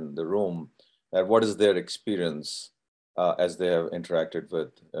others in the room that what is their experience as they have interacted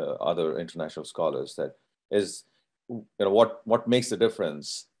with other international scholars, that is, what makes the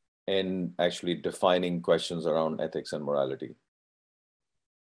difference in actually defining questions around ethics and morality?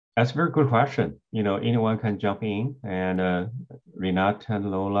 That's a very good question. Anyone can jump in, and Renat and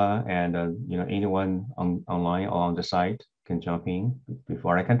Lola and anyone online or on the site can jump in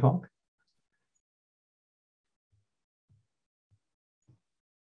before I can talk.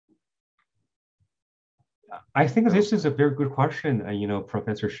 I think this is a very good question,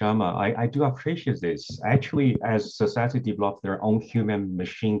 Professor Sharma. I do appreciate this. Actually, as society developed their own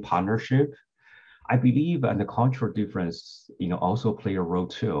human-machine partnership, I believe and the cultural difference, also play a role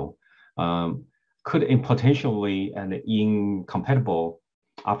too. Could potentially and incompatible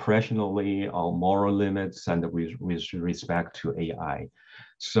operationally or moral limits and with respect to AI.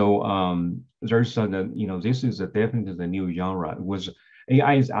 So there's this is definitely the new genre.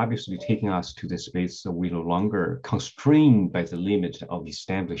 AI is obviously taking us to the space that we no longer constrained by the limit of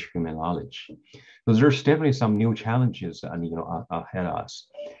established human knowledge. So there's definitely some new challenges ahead of us.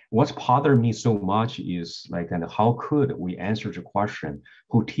 What's bothered me so much is and how could we answer the question,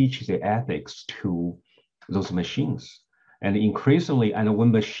 who teach the ethics to those machines? And increasingly, and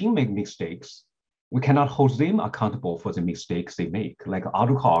when machines make mistakes, we cannot hold them accountable for the mistakes they make. Like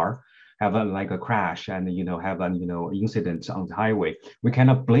auto car have a crash and have an incident on the highway. We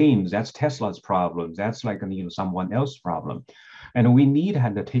cannot blame that's Tesla's problem. That's someone else's problem. And we need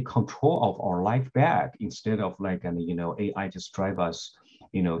to take control of our life back instead of AI just drive us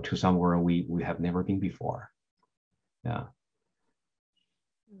to somewhere we have never been before. Yeah.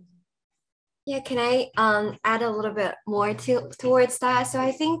 Yeah, can I add a little bit more towards that? So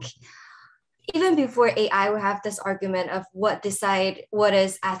I think even before AI, we have this argument of what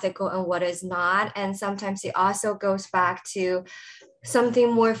is ethical and what is not. And sometimes it also goes back to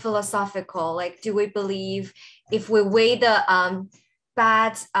something more philosophical. Like, do we believe if we weigh the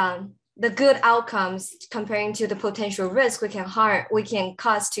the good outcomes comparing to the potential risk we can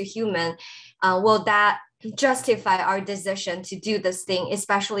cause to human, will that justify our decision to do this thing,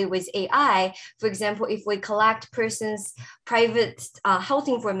 especially with AI? For example, if we collect person's private health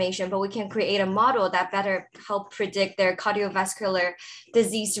information, but we can create a model that better help predict their cardiovascular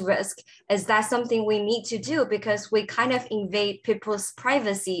disease risk, is that something we need to do? Because we kind of invade people's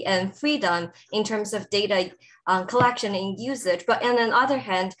privacy and freedom in terms of data collection and usage. But on the other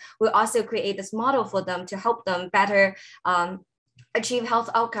hand, we also create this model for them to help them better achieve health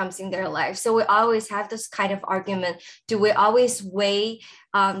outcomes in their life. So we always have this kind of argument. Do we always weigh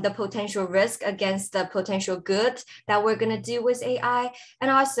the potential risk against the potential good that we're going to do with AI? And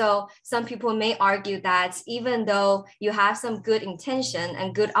also, some people may argue that even though you have some good intention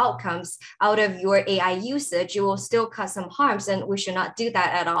and good outcomes out of your AI usage, you will still cause some harms, and we should not do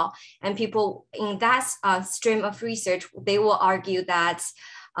that at all. And people in that stream of research, they will argue that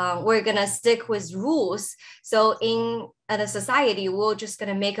we're going to stick with rules. So in a society, we're just going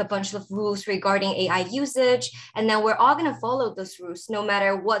to make a bunch of rules regarding AI usage, and then we're all going to follow those rules no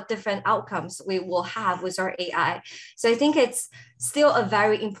matter what different outcomes we will have with our AI. So I think it's still a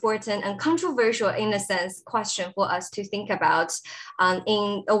very important and controversial, in a sense, question for us to think about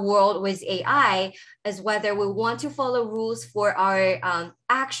in a world with AI, is whether we want to follow rules for our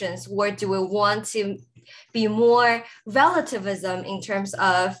actions, or do we want to be more relativism in terms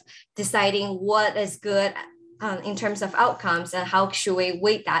of deciding what is good in terms of outcomes, and how should we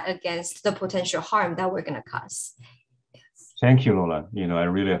weight that against the potential harm that we're going to cause. Yes. Thank you, Lola. I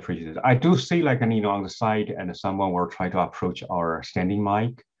really appreciate it. I do see on the side, and someone will try to approach our standing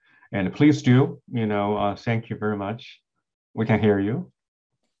mic, and please do, thank you very much. We can hear you,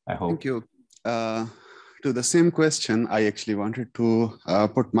 I hope. Thank you. To the same question, I actually wanted to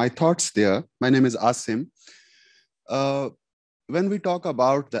put my thoughts there. My name is Asim. When we talk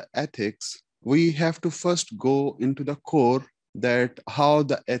about the ethics, we have to first go into the core, that how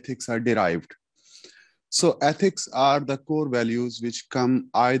the ethics are derived. So ethics are the core values which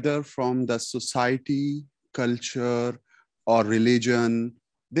come either from the society, culture, or religion.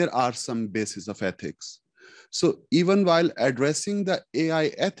 There are some bases of ethics. So even while addressing the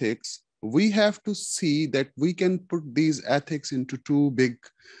AI ethics, we have to see that we can put these ethics into two big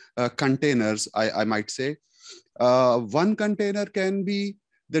containers, I might say. One container can be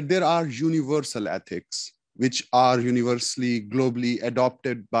that there are universal ethics, which are universally, globally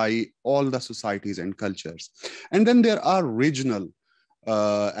adopted by all the societies and cultures. And then there are regional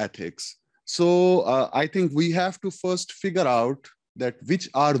ethics, So I think we have to first figure out that which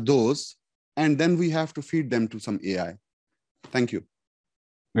are those, and then we have to feed them to some AI. Thank you.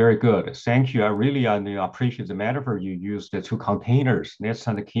 Very good. Thank you. I really appreciate the metaphor you used, the two containers. Let's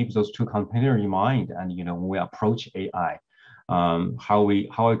kind of keep those two containers in mind. And, when we approach AI, how are we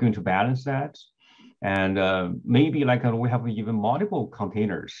going to balance that? And maybe we have even multiple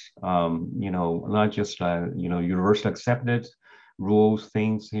containers, not just, universally accepted rules,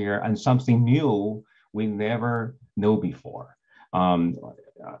 things here, and something new we never know before.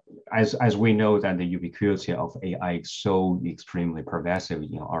 As we know that the ubiquity of AI is so extremely pervasive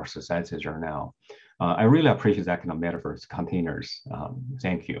in our societies right now. I really appreciate that kind of metaphors, containers.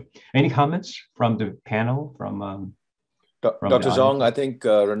 Thank you. Any comments from the panel, from Dr. Zhang, I think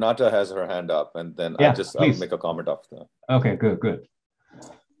Renata has her hand up, and then I'll make a comment after that. Okay, good.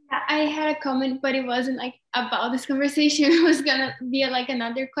 I had a comment, but it wasn't about this conversation. It was gonna be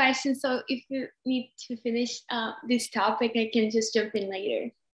another question. So if you need to finish this topic, I can just jump in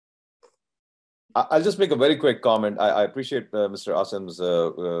later. I'll just make a very quick comment. I appreciate Mr. Asim's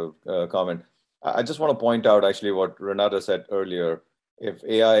comment. I just want to point out actually what Renata said earlier. If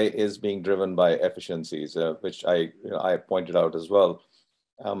AI is being driven by efficiencies, which I pointed out as well,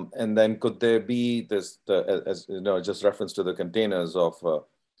 and then could there be this, as just reference to the containers of,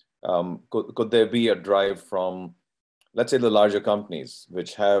 could there be a drive from, let's say, the larger companies,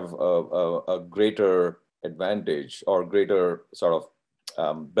 which have a greater advantage or greater sort of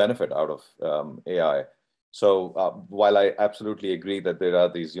benefit out of AI? So while I absolutely agree that there are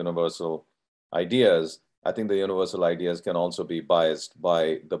these universal ideas, I think the universal ideas can also be biased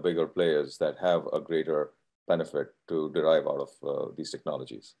by the bigger players that have a greater benefit to derive out of these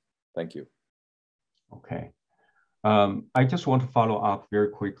technologies. Thank you. Okay. I just want to follow up very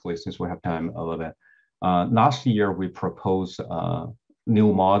quickly since we have time a little bit. Last year, we proposed a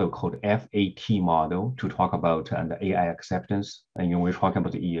new model called FAT model to talk about the AI acceptance. And we're talking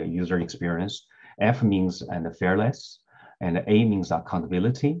about the user experience. F means fairness, and A means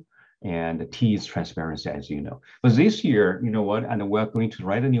accountability, and T is transparency, as you know. But this year, you know what, and we're going to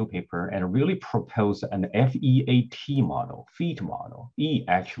write a new paper and really propose an FEAT model, FEAT model. E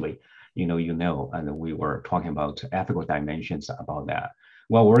actually, and we were talking about ethical dimensions about that.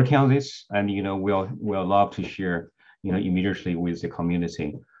 We're working on this, and we'll love to share, immediately with the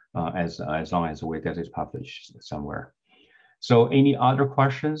community as long as we get it published somewhere. So any other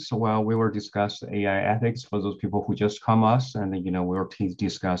questions? Well, we will discuss AI ethics for those people who just come us, and we'll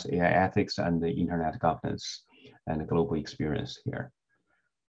discuss AI ethics and the internet governance and the global experience here.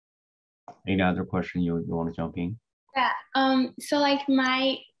 Any other question you want to jump in? Yeah. So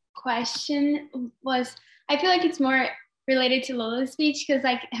my question was, I feel like it's more related to Lola's speech, because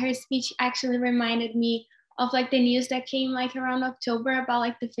her speech actually reminded me of the news that came around October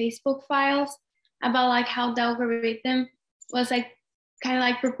about the Facebook files, about how the algorithm was kind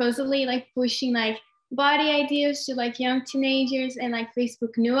of proposedly pushing body ideas to young teenagers, and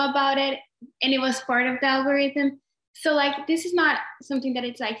Facebook knew about it and it was part of the algorithm. So this is not something that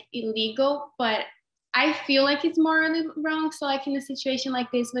it's illegal, but I feel it's morally wrong. So in a situation like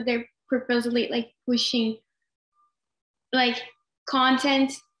this where they're purposely pushing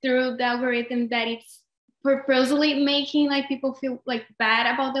content through the algorithm that it's purposely making people feel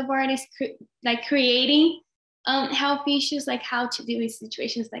bad about the word, is creating health issues, how to deal with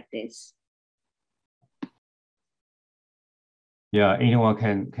situations like this. Yeah, anyone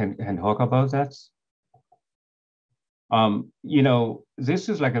can talk about that? This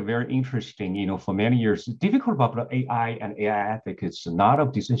is a very interesting, for many years, difficult about AI and AI ethics is a lot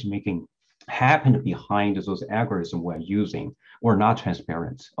of decision-making happened behind those algorithms we're using. We're not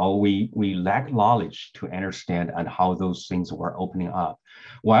transparent, or we lack knowledge to understand and how those things were opening up.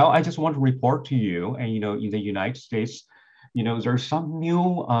 Well, I just want to report to you, and in the United States, there's some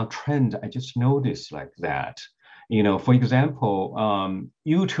new trend I just noticed that. For example,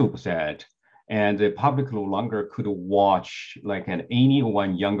 YouTube said, and the public no longer could watch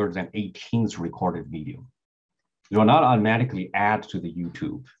anyone younger than 18's recorded video. It will not automatically add to the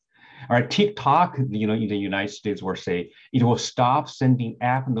YouTube. All right, TikTok, in the United States, will say it will stop sending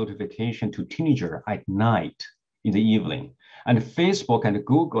app notification to teenager at night in the evening. And Facebook and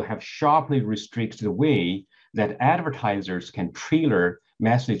Google have sharply restricted the way that advertisers can tailor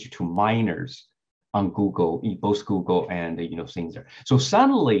message to minors on Google, in both Google and things there. So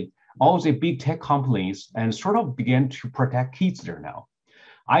suddenly, all the big tech companies and sort of began to protect kids there now.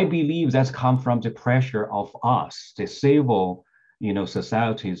 I believe that's come from the pressure of us, the civil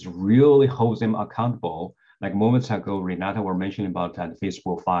societies really hold them accountable Like moments ago, Renata were mentioning about the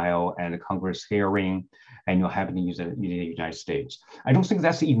Facebook file and the Congress hearing, and happening in the United States. I don't think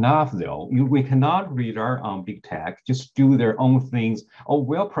that's enough, though. We cannot rely on big tech, just do their own things. Oh,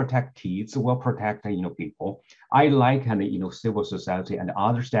 we'll protect kids, we'll protect people. I like civil society and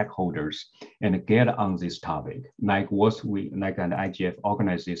other stakeholders and get on this topic, like an IGF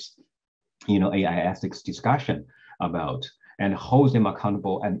organizes, AI ethics discussion about, and hold them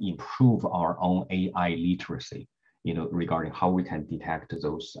accountable and improve our own AI literacy, regarding how we can detect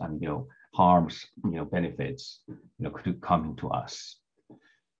those, harms, benefits, coming to us.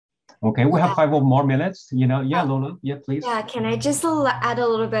 Okay, we have 5 more minutes, Yeah, Lola, yeah, please. Yeah, can I just add a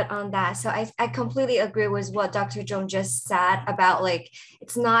little bit on that? So I completely agree with what Dr. Zhong just said about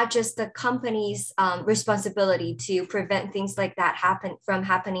it's not just the company's responsibility to prevent things like that from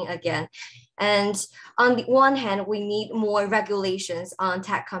happening again. And on the one hand, we need more regulations on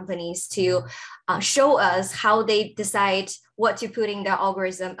tech companies to show us how they decide what to put in their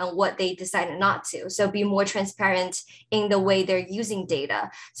algorithm and what they decided not to. So be more transparent in the way they're using data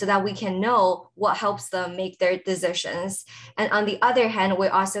so that we can know what helps them make their decisions. And on the other hand, we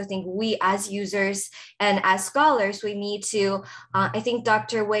also think we as users and as scholars, we need to, I think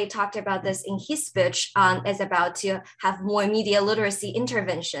Dr. Wei talked about this in his speech, is about to have more media literacy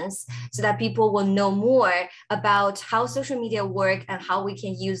interventions so that people will know more about how social media work and how we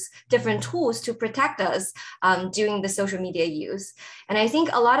can use different tools to protect us during the social media use. And I think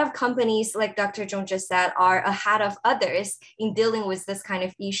a lot of companies, like Dr. Zhong just said, are ahead of others in dealing with this kind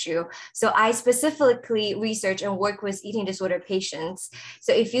of issue. So I specifically research and work with eating disorder patients.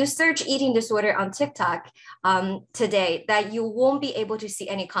 So if you search eating disorder on TikTok today, that you won't be able to see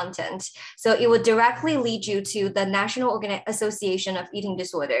any content. So it would directly lead you to the National Association of Eating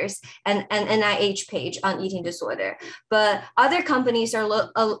Disorders and an NIH page on eating disorder. But other companies are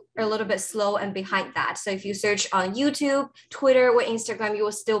a little bit slow and behind that. So if you search on YouTube, Twitter, or Instagram, you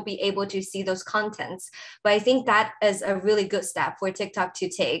will still be able to see those contents. But I think that is a really good step for TikTok to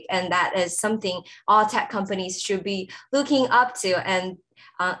take. And that is something all tech companies should be looking up to and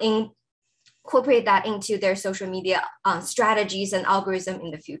incorporate that into their social media strategies and algorithm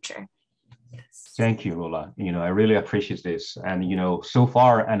in the future. Thank you, Lola. I really appreciate this. And, so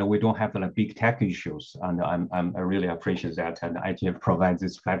far, and we don't have big tech issues. And I really appreciate that. And IGF provides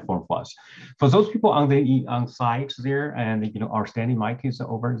this platform for us. For those people on site there, and, our standing mic is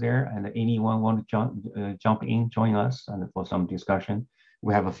over there, and anyone want to jump in, join us and for some discussion.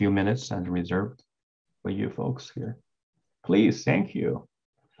 We have a few minutes and reserved for you folks here. Please, thank you.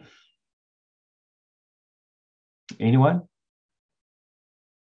 Anyone?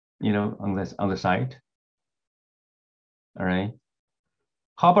 On the site. All right.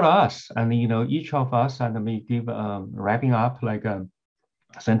 How about us? And each of us, and we give wrapping up like a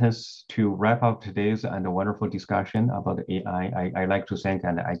sentence to wrap up today's and wonderful discussion about AI. I like to thank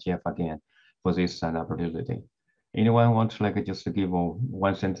and IGF again for this opportunity. Anyone want to just to give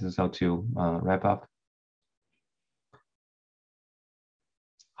one sentence or two wrap up?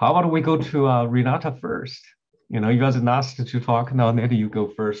 How about we go to Renata first? You guys are asked to talk. Now, maybe you go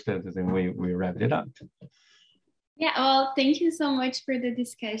first, and then we wrap it up. Yeah, well, thank you so much for the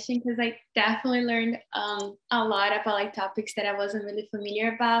discussion, because I definitely learned a lot about topics that I wasn't really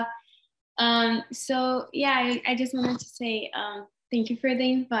familiar about. So yeah, I just wanted to say thank you for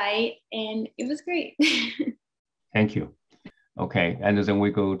the invite, and it was great. Thank you. Okay, and then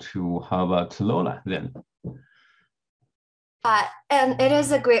we go to, how about Lola then? And it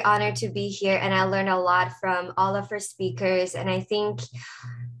is a great honor to be here, and I learned a lot from all of our speakers. And I think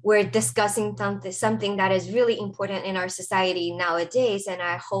we're discussing something that is really important in our society nowadays. And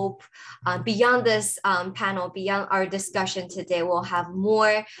I hope beyond this panel, beyond our discussion today, we'll have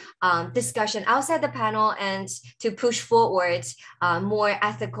more discussion outside the panel and to push forward more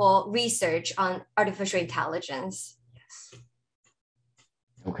ethical research on artificial intelligence. Yes.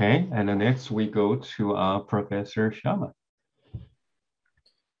 Okay, and then next we go to Professor Sharma.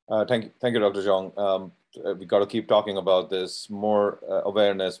 Thank you, Dr. Zhong. We got to keep talking about this, more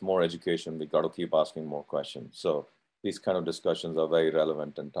awareness, more education. We got to keep asking more questions. So these kind of discussions are very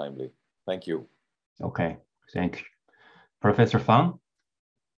relevant and timely. Thank you. Okay, thank you. Professor Fang,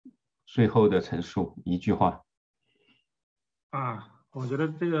 最后的陈述一句话。我觉得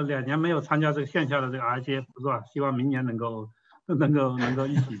这个2年没有参加这个线下的这个 IGF 是吧？希望明年能够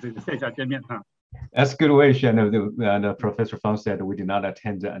一起这个线下见面哈。That's a good wish. And Professor Fang said we did not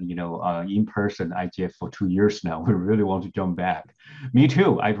attend, in-person IGF for 2 years now. We really want to jump back. Me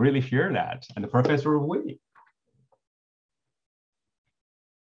too. I really share that. And Professor Wei.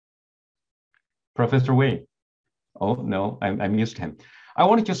 Professor Wei. Oh, no, I missed him. I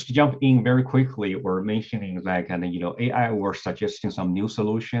want to just jump in very quickly or mentioning like, and AI were suggesting some new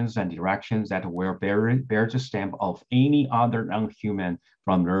solutions and directions that will bear the stamp of any other non-human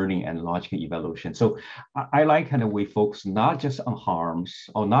from learning and logical evolution. So I like kind of we focus not just on harms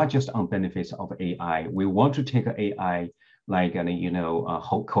or not just on benefits of AI. We want to take AI like,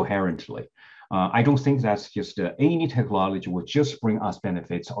 coherently. I don't think that's just any technology will just bring us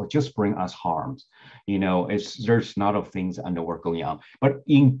benefits or just bring us harms. There's a lot of things under work going on. But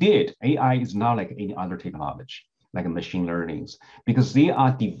indeed, AI is not like any other technology, like machine learnings, because they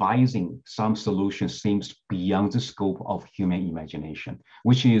are devising some solutions seems beyond the scope of human imagination,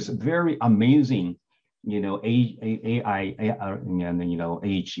 which is very amazing. AI and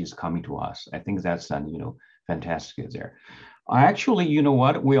age is coming to us. I think that's fantastic there. Actually, you know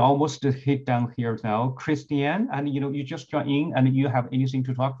what? We almost hit down here now. Christiane, and you just joined in and you have anything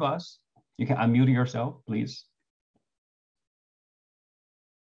to talk to us? You can unmute yourself, please.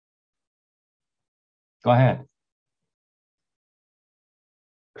 Go ahead.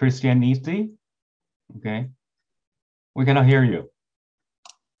 Christiane Nisi? Okay. We cannot hear you.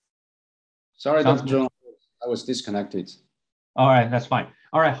 Sorry, Dr. John, I was disconnected. All right, that's fine.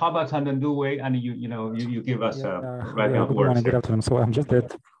 All right, how about Way, and you give us good morning, good afternoon. So I'm just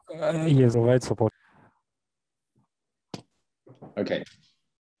that yes, provide support. Okay.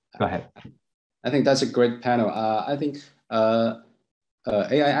 Go ahead. I think that's a great panel. I think AI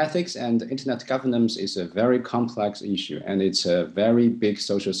ethics and internet governance is a very complex issue, and it's a very big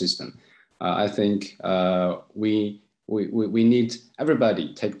social system. I think we need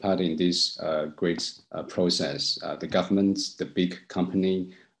everybody take part in this great process. The governments, the big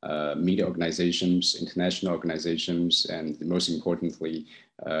company, media organizations, international organizations, and most importantly,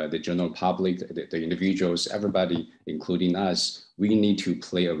 the general public, the individuals, everybody, including us, we need to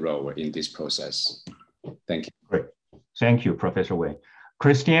play a role in this process. Thank you. Great. Thank you, Professor Wei.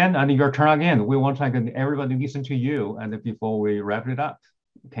 Christiane, and your turn again. We want everybody listen to you, and before we wrap it up,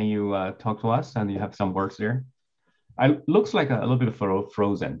 can you talk to us? And you have some words there. It looks like a little bit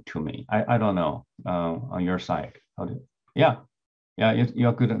frozen to me. I don't know on your side. Yeah,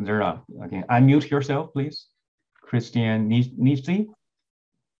 you're good there. Okay, unmute yourself, please. Christiane Nisi.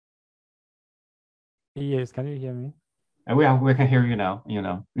 Yes, can you hear me? We can hear you now.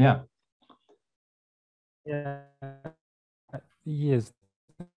 Yeah. Yeah. Yes.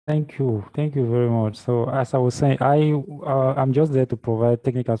 Thank you very much. So as I was saying, I'm just there to provide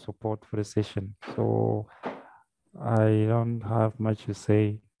technical support for the session. So I don't have much to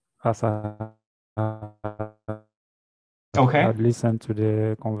say as I listened to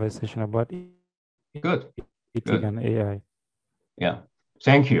the conversation about Good. and AI. Yeah,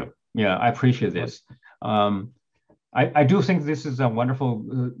 thank you. Yeah, I appreciate this. I do think this is a wonderful,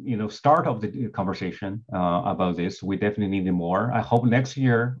 start of the conversation about this. We definitely need more. I hope next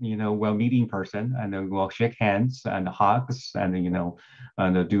year, we'll meet in person and then we'll shake hands and hugs and,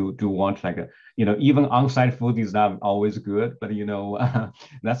 and do want like, even on-site food is not always good, but,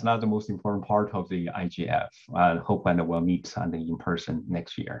 that's not the most important part of the IGF. I hope and we'll meet in person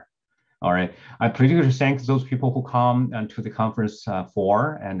next year. All right. I particularly thank those people who come to the conference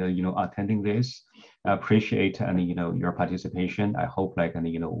for and attending this. I appreciate and your participation. I hope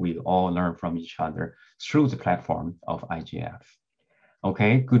we all learn from each other through the platform of IGF.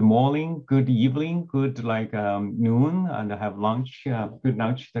 Okay. Good morning, good evening, good noon, and have lunch, good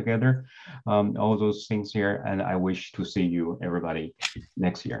lunch together. All those things here, and I wish to see you everybody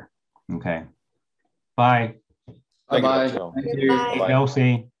next year. Okay. Bye. Bye. Thank you.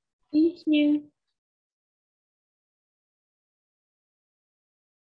 Healthy. Thank you.